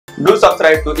Do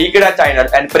subscribe to Ekeeda channel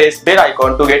and press bell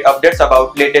icon to get updates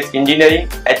about latest engineering,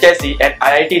 HSC and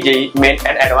IIT JEE main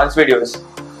and advanced videos.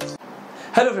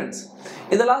 Hello friends,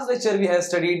 in the last lecture we have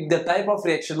studied the type of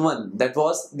reaction 1, that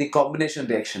was the combination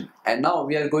reaction, and now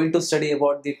we are going to study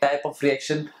about the type of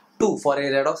reaction 2 for a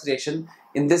redox reaction.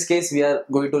 In this case we are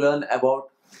going to learn about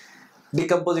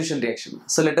decomposition reaction.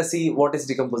 So let us see what is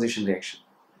decomposition reaction.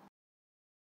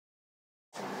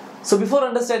 So before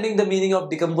understanding the meaning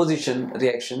of decomposition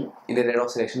reaction in a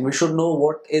redox reaction, we should know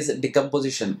what is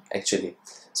decomposition actually.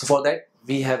 So for that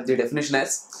we have the definition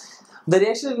as the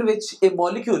reaction in which a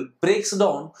molecule breaks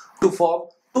down to form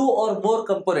two or more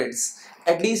components.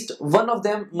 At least one of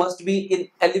them must be in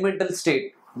elemental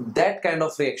state. That kind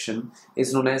of reaction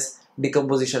is known as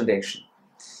decomposition reaction.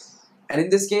 And in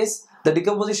this case, the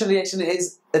decomposition reaction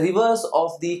is reverse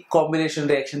of the combination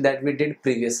reaction that we did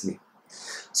previously.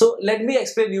 So let me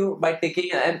explain you by taking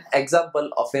an example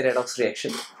of a redox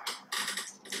reaction.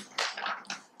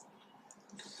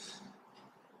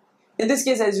 In this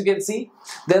case, as you can see,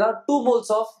 there are 2 moles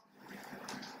of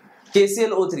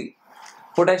KClO3,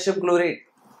 potassium chlorate,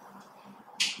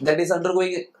 that is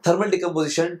undergoing thermal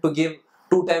decomposition to give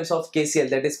 2 times of KCl,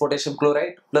 that is potassium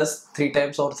chloride, plus 3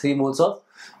 times or 3 moles of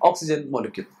oxygen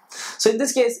molecule. So in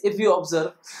this case, if you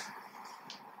observe,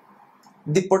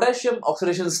 the potassium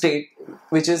oxidation state,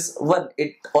 which is 1,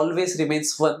 it always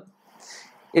remains 1.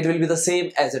 It will be the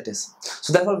same as it is.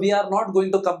 So therefore we are not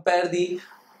going to compare the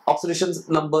oxidation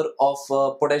number of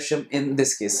potassium in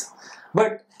this case.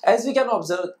 But as we can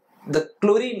observe, the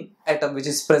chlorine atom which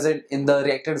is present in the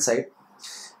reactant side,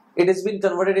 it has been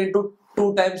converted into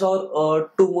 2 times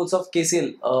or 2 moles of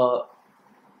KCl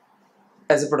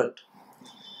as a product.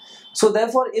 So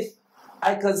therefore if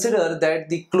I consider that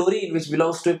the chlorine which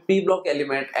belongs to a p block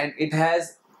element and it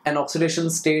has an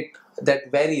oxidation state that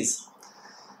varies.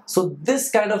 So this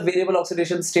kind of variable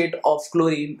oxidation state of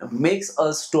chlorine makes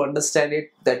us to understand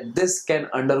it that this can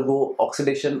undergo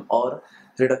oxidation or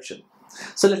reduction.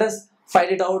 So let us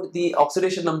find it out, the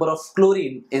oxidation number of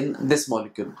chlorine in this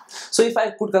molecule. So if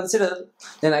I could consider,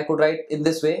 then I could write in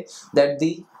this way that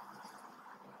the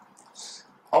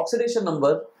oxidation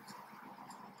number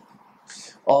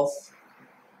of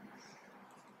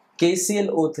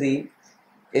KClO3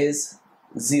 is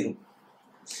 0.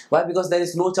 Why? Because there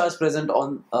is no charge present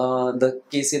on the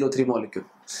KClO3 molecule.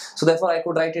 So therefore I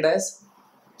could write it as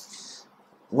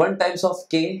 1 times of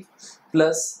K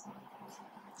plus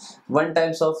 1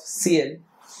 times of Cl,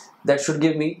 that should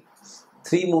give me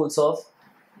 3 moles of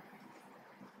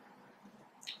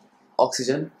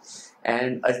oxygen,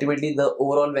 and ultimately the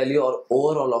overall value or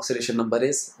overall oxidation number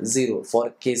is 0 for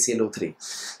KClO3.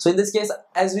 So in this case,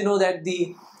 as we know that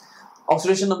the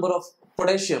oxidation number of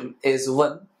potassium is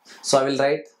 1, so I will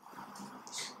write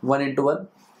 1 into 1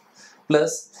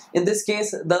 plus, in this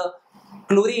case the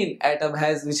chlorine atom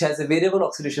which has a variable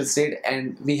oxidation state,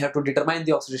 and we have to determine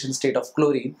the oxidation state of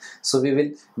chlorine, so we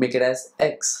will make it as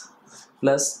X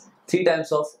plus 3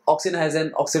 times of oxygen has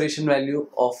an oxidation value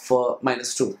of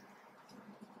 -2,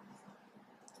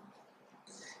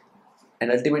 and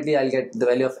ultimately I'll get the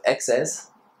value of X as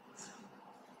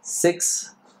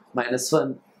 6 minus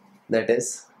 1, that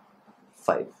is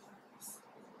 5.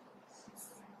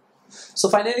 So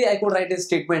finally I could write a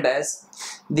statement as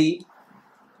the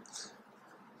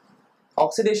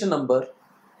oxidation number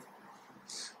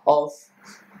of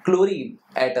chlorine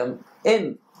atom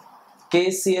in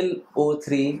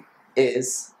KClO3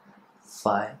 is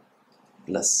 5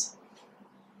 plus.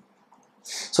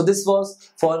 So this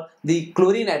was for the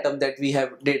chlorine atom that we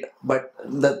have did, but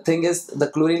the thing is the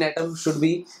chlorine atom should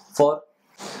be for.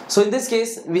 So in this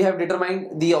case we have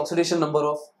determined the oxidation number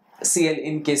of Cl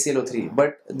in KClO3,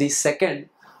 but the second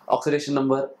oxidation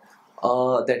number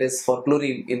that is for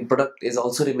chlorine in product is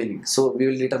also remaining, so we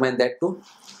will determine that too.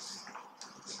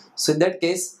 So in that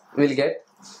case we will get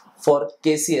for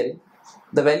KCl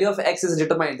the value of X is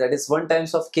determined, that is 1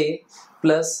 times of K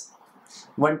plus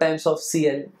 1 times of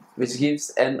Cl, which gives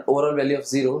an overall value of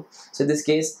 0. So in this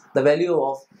case the value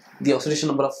of the oxidation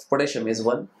number of potassium is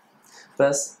 1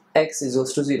 plus X is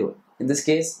equals to 0. In this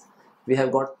case we have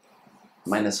got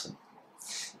 -1,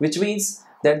 which means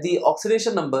that the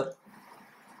oxidation number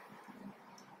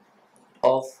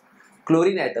of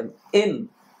chlorine atom in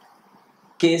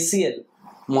KCl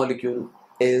molecule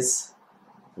is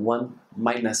 1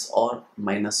 minus or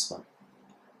 -1.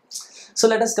 So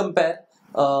let us compare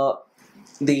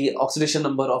the oxidation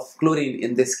number of chlorine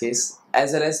in this case,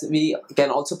 as well as we can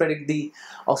also predict the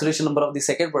oxidation number of the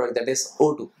second product, that is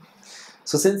O2.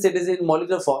 So since it is in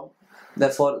molecular form,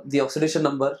 therefore the oxidation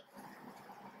number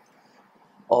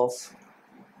of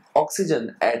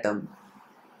oxygen atom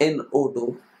in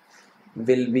O2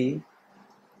 will be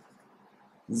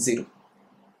 0.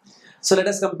 So let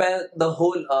us compare the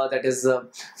whole that is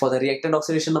for the reactant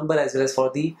oxidation number as well as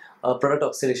for the product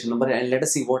oxidation number, and let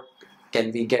us see what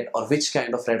can we get or which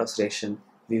kind of redox reaction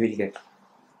we will get.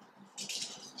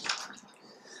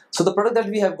 So the product that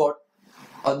we have got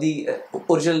on the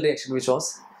original reaction, which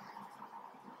was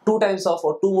 2 times of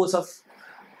or 2 moles of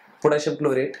potassium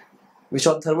chlorate, which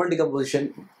on thermal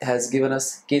decomposition has given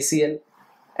us KCl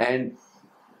and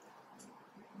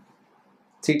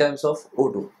 3 times of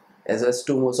O2 as well as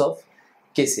 2 moles of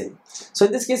KCl. So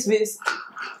in this case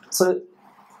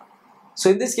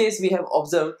we have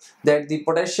observed that the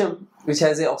potassium, which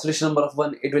has a oxidation number of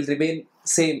 1, it will remain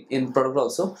same in product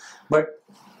also, but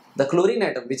the chlorine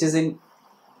atom, which is in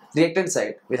reactant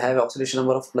side, will have an oxidation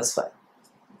number of +5,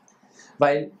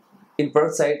 while in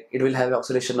product side it will have an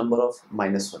oxidation number of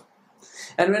 -1.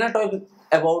 And when I talk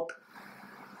about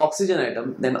oxygen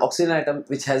atom, then oxygen atom,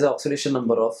 which has an oxidation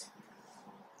number of,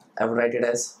 I would write it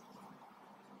as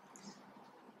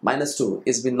 -2,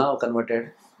 is been now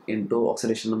converted into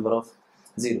oxidation number of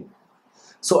 0.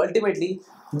 So ultimately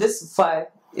this phi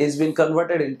is being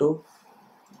converted into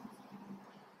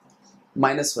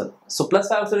 -1. So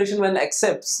 +5 oxidation, when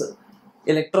accepts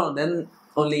electron, then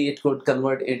only it could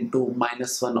convert into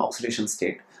 -1 oxidation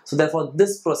state. So therefore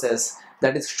this process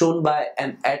that is shown by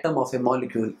an atom of a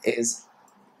molecule is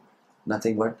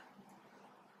nothing but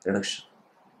reduction.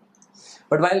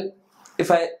 But while if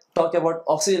I talk about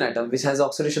oxygen atom, which has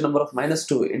oxidation number of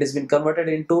 -2, it has been converted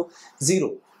into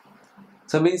 0.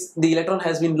 So it means the electron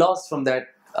has been lost from that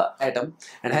atom,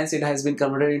 and hence it has been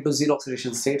converted into 0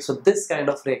 oxidation state. So this kind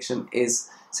of reaction is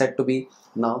said to be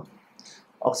now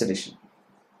oxidation.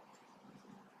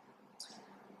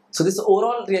 So this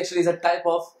overall reaction is a type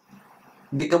of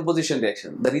decomposition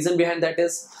reaction. The reason behind that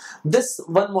is this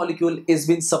one molecule is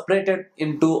being separated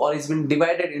into or is being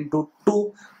divided into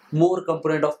 2 more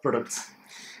component of products,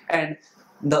 and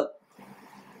the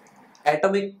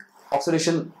atomic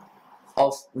oxidation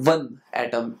of one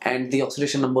atom and the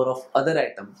oxidation number of other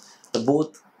atom, the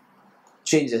both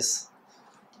changes.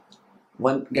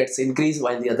 One gets increased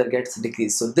while the other gets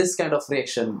decreased. So this kind of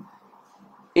reaction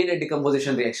in a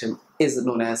decomposition reaction is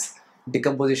known as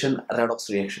decomposition redox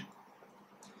reaction.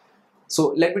 So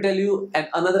let me tell you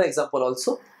another example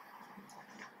also.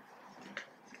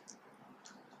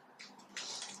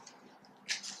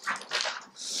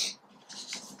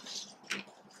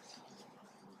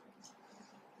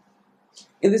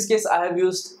 In this case, I have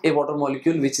used a water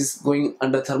molecule which is going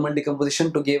under thermal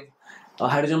decomposition to give a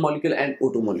hydrogen molecule and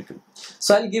O2 molecule.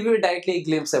 So I'll give you directly a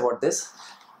glimpse about this.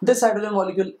 This hydrogen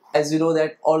molecule, as you know,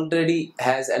 that already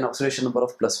has an oxidation number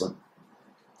of +1.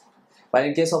 While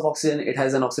in case of oxygen, it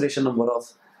has an oxidation number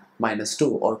of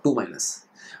 -2 or 2-.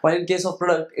 While in case of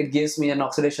product, it gives me an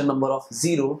oxidation number of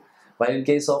 0. While in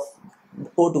case of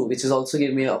O2, which is also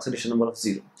giving me an oxidation number of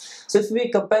 0. So if we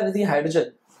compare the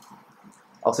hydrogen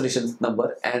oxidation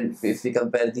number and if we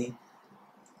compare the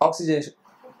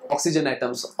oxygen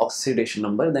atoms oxidation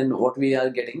number, then what we are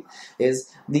getting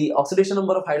is the oxidation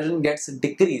number of hydrogen gets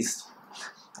decreased,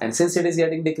 and since it is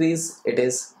getting decreased, it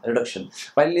is reduction.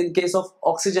 While in case of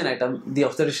oxygen atom, the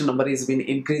oxidation number is been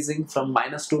increasing from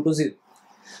 -2 to 0.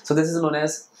 So this is known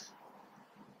as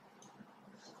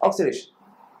oxidation,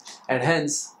 and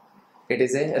hence it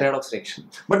is a redox reaction.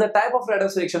 But the type of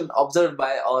redox reaction observed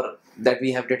by or that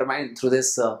we have determined through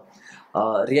this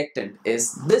reactant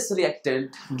is this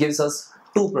reactant gives us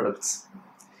 2 products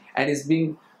and is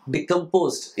being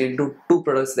decomposed into 2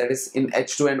 products, that is in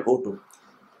H2 and O2.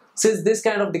 Since this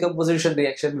kind of decomposition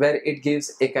reaction where it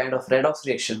gives a kind of redox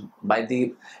reaction by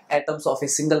the atoms of a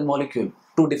single molecule,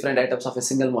 2 different atoms of a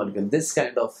single molecule, this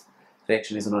kind of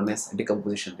reaction is known as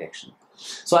decomposition reaction.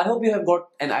 So I hope you have got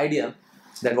an idea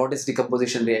that what is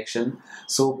decomposition reaction.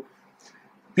 So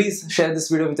please share this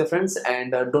video with your friends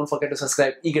and don't forget to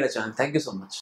subscribe Ekeeda channel. Thank you so much.